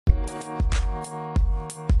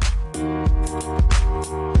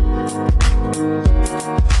All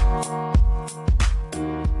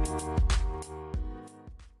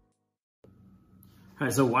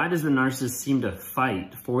right, so why does the narcissist seem to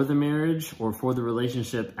fight for the marriage or for the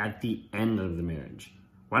relationship at the end of the marriage?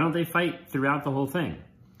 Why don't they fight throughout the whole thing?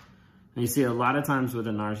 And you see, a lot of times with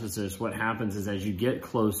a narcissist, what happens is as you get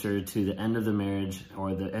closer to the end of the marriage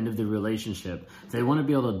or the end of the relationship, they want to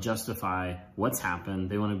be able to justify what's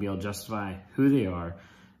happened. They want to be able to justify who they are,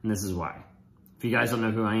 and this is why. If you guys don't know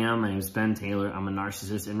who I am, my name is Ben Taylor. I'm a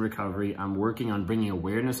narcissist in recovery. I'm working on bringing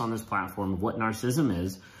awareness on this platform of what narcissism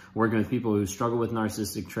is, working with people who struggle with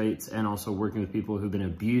narcissistic traits, and also working with people who've been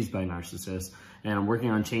abused by narcissists. And I'm working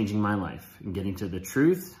on changing my life and getting to the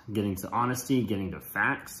truth, getting to honesty, getting to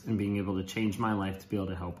facts, and being able to change my life to be able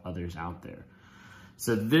to help others out there.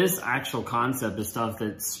 So this actual concept is stuff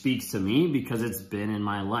that speaks to me because it's been in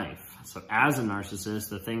my life. So as a narcissist,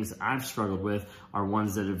 the things that I've struggled with are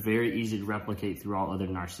ones that are very easy to replicate through all other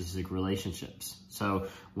narcissistic relationships. So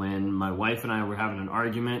when my wife and I were having an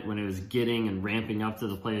argument, when it was getting and ramping up to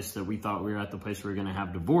the place that we thought we were at the place we were going to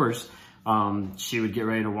have divorce, she would get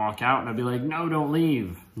ready to walk out and I'd be like, no, don't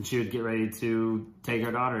leave. And she would get ready to take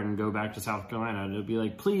her daughter and go back to South Carolina. And it'd be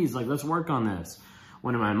like, please, like, let's work on this.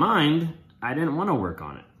 When in my mind, I didn't want to work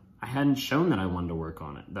on it. I hadn't shown that I wanted to work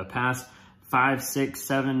on it. The past 5, 6,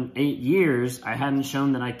 7, 8 years, I hadn't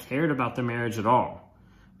shown that I cared about the marriage at all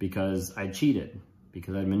because I cheated,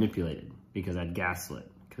 because I'd manipulated, because I'd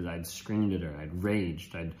gaslit, because I'd screamed at her, I'd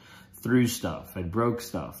raged, I'd threw stuff, I broke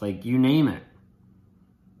stuff, like you name it.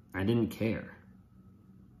 I didn't care.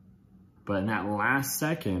 But in that last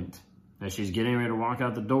second, as she's getting ready to walk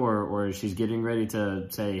out the door or she's getting ready to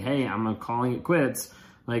say, hey, I'm calling it quits,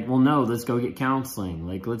 like, well, no, let's go get counseling.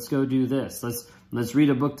 Like, let's go do this. Let's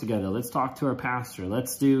read a book together. Let's talk to our pastor.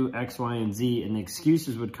 Let's do X, Y, and Z. And the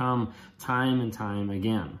excuses would come time and time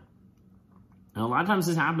again. And a lot of times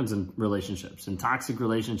this happens in relationships, in toxic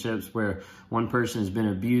relationships where one person has been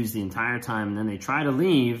abused the entire time and then they try to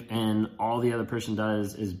leave and all the other person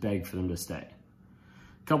does is beg for them to stay.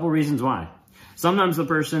 A couple reasons why. Sometimes the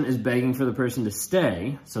person is begging for the person to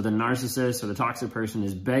stay. So the narcissist or the toxic person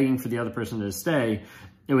is begging for the other person to stay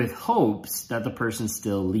with hopes that the person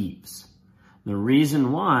still leaves. The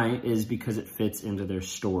reason why is because it fits into their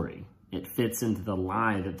story. It fits into the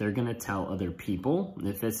lie that they're going to tell other people.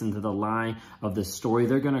 It fits into the lie of the story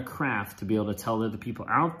they're going to craft to be able to tell other people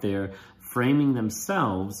out there, framing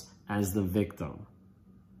themselves as the victim.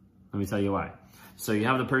 Let me tell you why. So you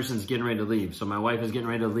have the person's getting ready to leave. So my wife is getting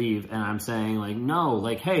ready to leave and I'm saying like, no,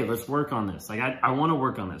 like, hey, let's work on this. Like, I want to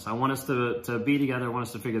work on this. I want us to be together. I want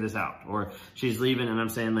us to figure this out. Or she's leaving and I'm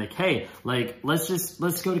saying like, hey, like,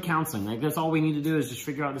 let's go to counseling. Like, that's all we need to do is just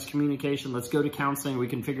figure out this communication. Let's go to counseling. We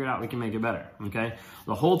can figure it out. We can make it better. Okay.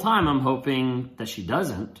 The whole time I'm hoping that she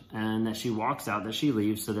doesn't and that she walks out, that she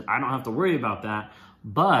leaves so that I don't have to worry about that.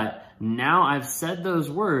 But now I've said those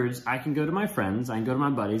words, I can go to my friends, I can go to my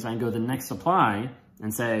buddies, I can go to the next supply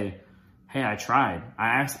and say, hey, I tried.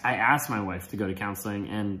 I asked my wife to go to counseling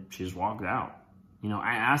and she just walked out. You know,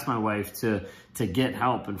 I asked my wife to get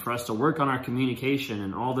help and for us to work on our communication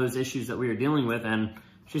and all those issues that we were dealing with. And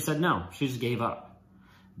she said no, she just gave up.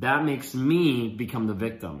 That makes me become the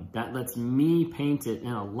victim. That lets me paint it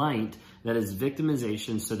in a light that is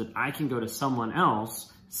victimization so that I can go to someone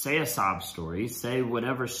else, say a sob story, say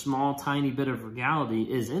whatever small, tiny bit of reality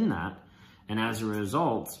is in that, and as a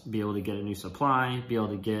result, be able to get a new supply, be able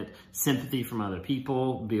to get sympathy from other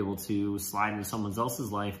people, be able to slide into someone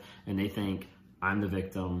else's life, and they think, I'm the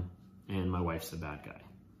victim, and my wife's the bad guy.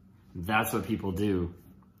 That's what people do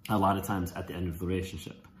a lot of times at the end of the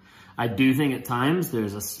relationship. I do think at times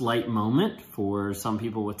there's a slight moment for some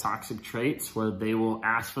people with toxic traits where they will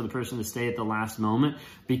ask for the person to stay at the last moment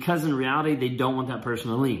because in reality, they don't want that person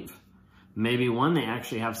to leave. Maybe one, they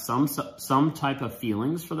actually have some type of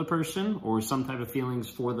feelings for the person or some type of feelings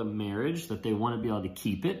for the marriage that they want to be able to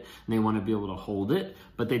keep it and they want to be able to hold it,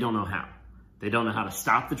 but they don't know how. They don't know how to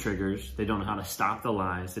stop the triggers. They don't know how to stop the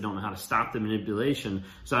lies. They don't know how to stop the manipulation.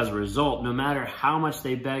 So as a result, no matter how much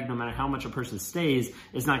they beg, no matter how much a person stays,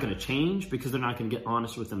 it's not going to change because they're not going to get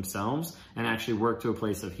honest with themselves and actually work to a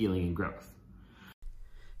place of healing and growth.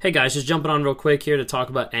 Hey guys, just jumping on real quick here to talk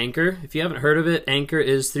about Anchor. If you haven't heard of it, Anchor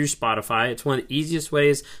is through Spotify. It's one of the easiest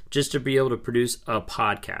ways just to be able to produce a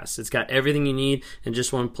podcast. It's got everything you need in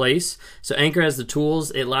just one place. So Anchor has the tools.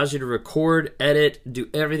 It allows you to record, edit, do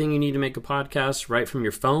everything you need to make a podcast right from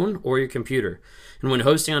your phone or your computer. And when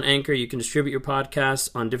hosting on Anchor, you can distribute your podcasts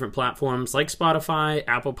on different platforms like Spotify,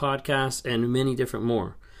 Apple Podcasts, and many different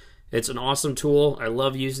more. It's an awesome tool. I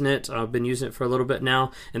love using it. I've been using it for a little bit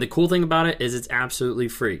now. And the cool thing about it is it's absolutely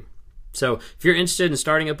free. So if you're interested in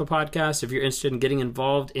starting up a podcast, if you're interested in getting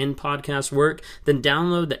involved in podcast work, then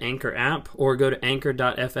download the Anchor app or go to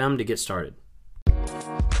anchor.fm to get started.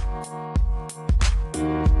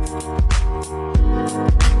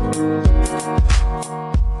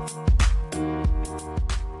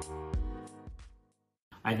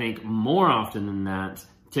 I think more often than that,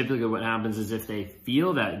 typically what happens is if they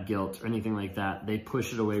feel that guilt or anything like that, they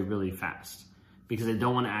push it away really fast because they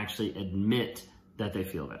don't want to actually admit that they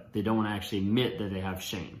feel that. They don't want to actually admit that they have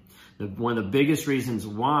shame. One of the biggest reasons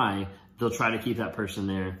why they'll try to keep that person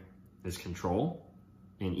there is control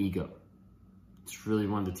and ego. It's really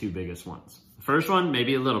one of the two biggest ones. The first one,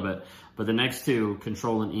 maybe a little bit, but the next two,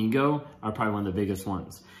 control and ego, are probably one of the biggest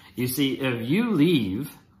ones. You see, if you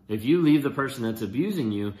leave the person that's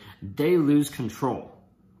abusing you, they lose control.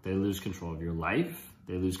 They lose control of your life.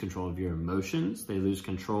 They lose control of your emotions. They lose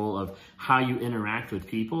control of how you interact with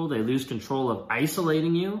people. They lose control of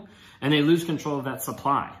isolating you, and they lose control of that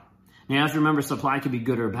supply. Now you have to remember, supply could be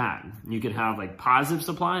good or bad. You could have like positive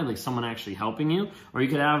supply, like someone actually helping you, or you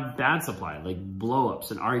could have bad supply, like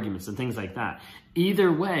blow-ups and arguments and things like that.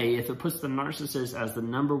 Either way, if it puts the narcissist as the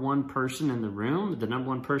number one person in the room, the number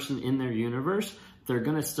one person in their universe, they're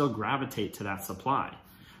going to still gravitate to that supply.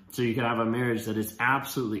 So you could have a marriage that is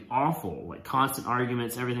absolutely awful, like constant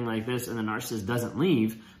arguments, everything like this, and the narcissist doesn't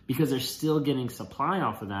leave because they're still getting supply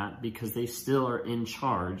off of that because they still are in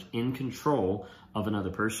charge, in control of another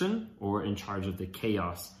person or in charge of the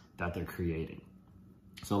chaos that they're creating.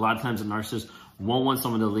 So a lot of times a narcissist won't want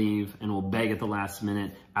someone to leave and will beg at the last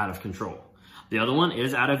minute out of control. The other one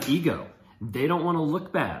is out of ego. They don't want to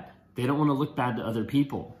look bad. They don't want to look bad to other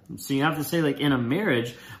people. So you have to say, like in a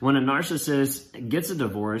marriage, when a narcissist gets a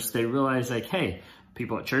divorce, they realize like, hey,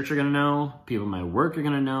 people at church are going to know, people at my work are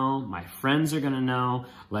going to know, my friends are going to know,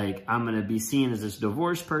 like I'm going to be seen as this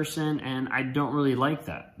divorced person, and I don't really like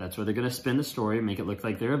that. That's where they're going to spin the story, make it look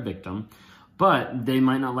like they're a victim. But they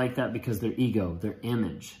might not like that because their ego, their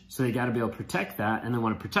image. So they got to be able to protect that, and they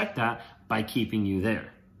want to protect that by keeping you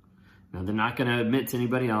there. Now, they're not going to admit to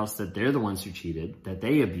anybody else that they're the ones who cheated, that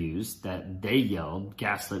they abused, that they yelled,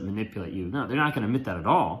 gaslit, manipulate you. No, they're not going to admit that at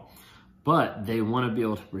all. But they want to be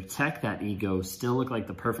able to protect that ego, still look like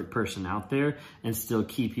the perfect person out there, and still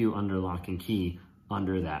keep you under lock and key,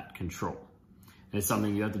 under that control. It's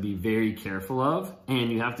something you have to be very careful of,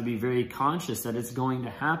 and you have to be very conscious that it's going to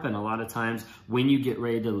happen a lot of times when you get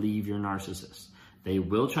ready to leave your narcissist. They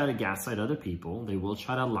will try to gaslight other people. They will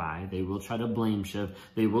try to lie. They will try to blame shift.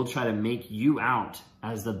 They will try to make you out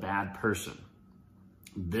as the bad person.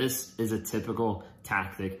 This is a typical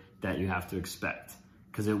tactic that you have to expect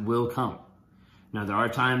because it will come. Now, there are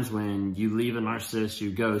times when you leave a narcissist,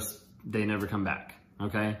 you ghost, they never come back,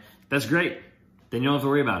 okay? That's great. Then you don't have to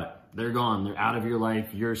worry about it. They're gone. They're out of your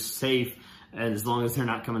life. You're safe as long as they're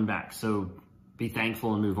not coming back. So be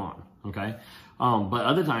thankful and move on, okay? But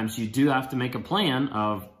other times you do have to make a plan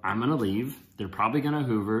of, I'm going to leave. They're probably going to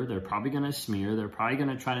hoover. They're probably going to smear. They're probably going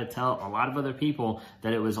to try to tell a lot of other people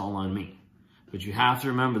that it was all on me. But you have to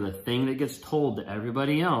remember the thing that gets told to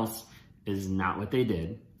everybody else is not what they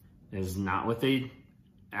did, is not what they,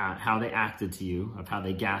 how they acted to you, of how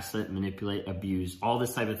they gaslit, manipulate, abuse, all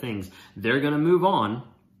this type of things. They're going to move on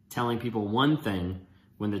telling people one thing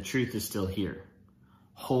when the truth is still here.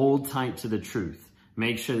 Hold tight to the truth.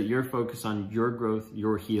 Make sure that you're focused on your growth,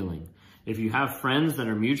 your healing. If you have friends that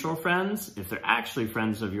are mutual friends, if they're actually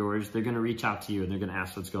friends of yours, they're going to reach out to you and they're going to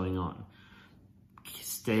ask what's going on.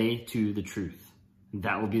 Stay to the truth.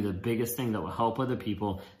 That will be the biggest thing that will help other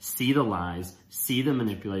people see the lies, see the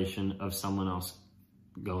manipulation of someone else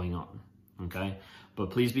going on, okay?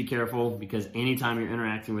 But please be careful because anytime you're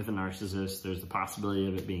interacting with a narcissist, there's the possibility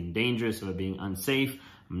of it being dangerous, of it being unsafe.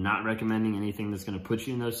 I'm not recommending anything that's going to put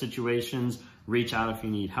you in those situations. Reach out if you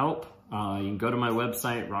need help. You can go to my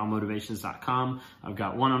website, rawmotivations.com. I've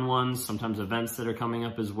got one-on-ones, sometimes events that are coming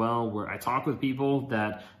up as well, where I talk with people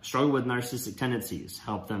that struggle with narcissistic tendencies,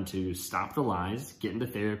 help them to stop the lies, get into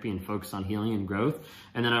therapy, and focus on healing and growth.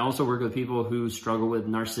 And then I also work with people who struggle with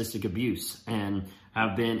narcissistic abuse and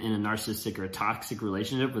have been in a narcissistic or a toxic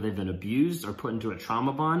relationship where they've been abused or put into a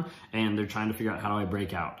trauma bond, and they're trying to figure out, how do I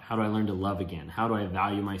break out? How do I learn to love again? How do I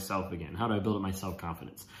value myself again? How do I build up my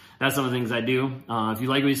self-confidence? That's some of the things I do. If you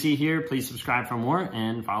like what you see here, please subscribe for more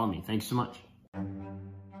and follow me. Thanks so much.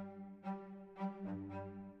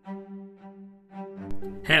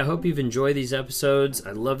 Hey, I hope you've enjoyed these episodes.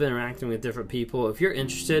 I love interacting with different people. If you're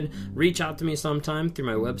interested, reach out to me sometime through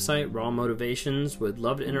my website, Raw Motivations. Would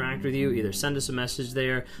love to interact with you. Either send us a message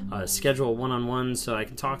there, schedule a one-on-one so I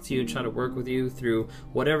can talk to you and try to work with you through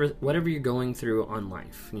whatever you're going through on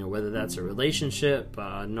life. Whether that's a relationship,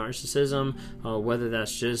 narcissism, whether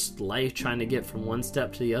that's just life, trying to get from one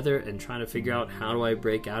step to the other and trying to figure out how do I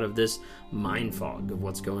break out of this mind fog of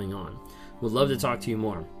what's going on. Would love to talk to you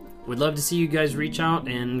more. Would love to see you guys reach out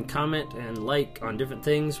and comment and like on different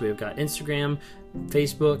things. We've got Instagram,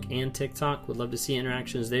 Facebook, and TikTok. Would love to see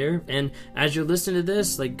interactions there. And as you're listening to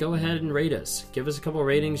this, go ahead and rate us. Give us a couple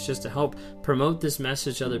ratings just to help promote this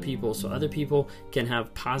message to other people so other people can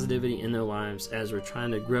have positivity in their lives as we're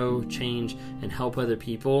trying to grow, change, and help other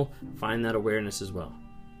people find that awareness as well.